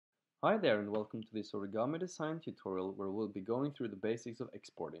Hi there and welcome to this Origami Design tutorial where we'll be going through the basics of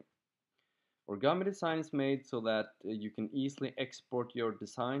exporting. Origami Design is made so that you can easily export your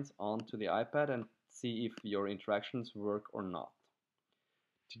designs onto the iPad and see if your interactions work or not.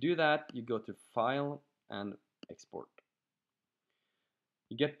 To do that, you go to File and Export.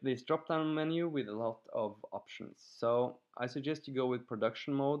 You get this drop-down menu with a lot of options. So I suggest you go with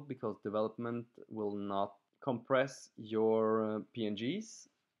production mode because development will not compress your PNGs.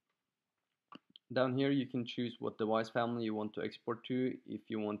 Down here you can choose what device family you want to export to, if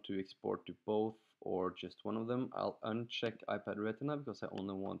you want to export to both or just one of them. I'll uncheck iPad Retina because I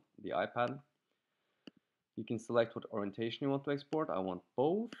only want the iPad. You can select what orientation you want to export. I want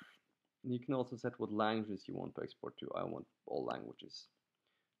both. You can also set what languages you want to export to. I want all languages.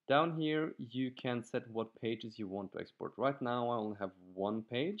 Down here you can set what pages you want to export. Right now I only have one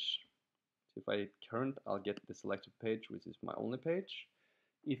page. So if I hit current, I'll get the selected page, which is my only page.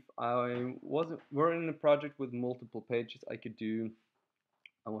 If I were in a project with multiple pages, I could do,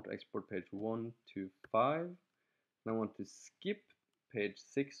 I want to export page 1 to 5, and I want to skip page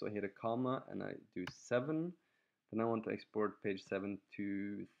 6, so I hit a comma and I do 7, then I want to export page 7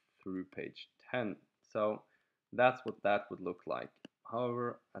 to through page 10. So that's what that would look like.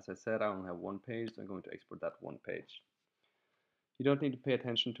 However, as I said, I only have one page, so I'm going to export that one page. You don't need to pay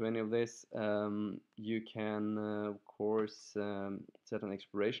attention to any of this. You can, of course, set an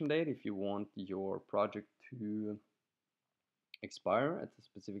expiration date if you want your project to expire at a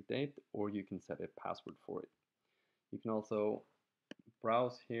specific date, or you can set a password for it. You can also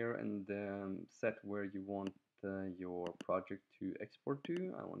browse here and set where you want your project to export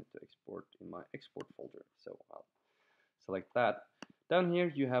to. I want it to export in my export folder, so I'll select that. Down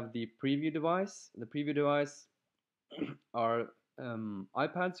here you have the preview device. The preview device are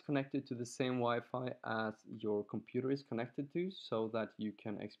iPads connected to the same Wi-Fi as your computer is connected to, so that you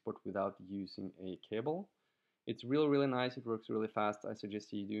can export without using a cable. It's really nice, it works really fast. I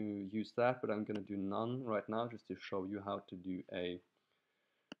suggest you do use that, but I'm gonna do none right now just to show you how to do a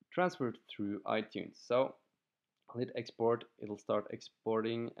transfer through iTunes. So I'll hit export, it'll start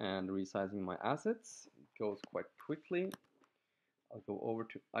exporting and resizing my assets. It goes quite quickly. I'll go over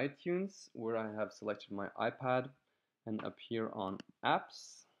to iTunes where I have selected my iPad, and up here on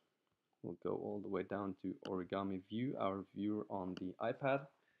apps we'll go all the way down to Origami View, our viewer on the iPad.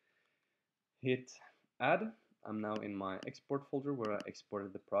 Hit add. I'm now in my export folder where I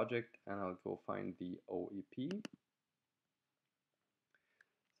exported the project, and I'll go find the OEP.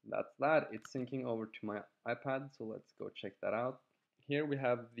 So that's that. It's syncing over to my iPad, so let's go check that out. Here we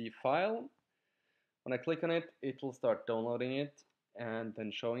have the file. When I click on it, it will start downloading it and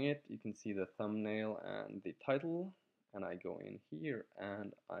then showing it. You can see the thumbnail and the title, and I go in here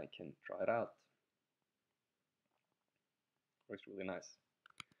and I can try it out. Works really nice.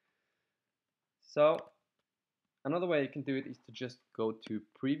 So another way you can do it is to just go to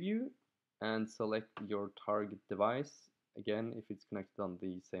preview and select your target device. Again, if it's connected on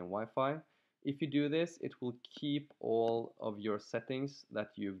the same Wi-Fi. If you do this, it will keep all of your settings that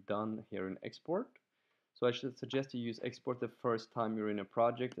you've done here in export. So I should suggest you use export the first time you're in a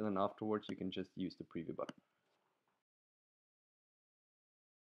project, and then afterwards you can just use the preview button.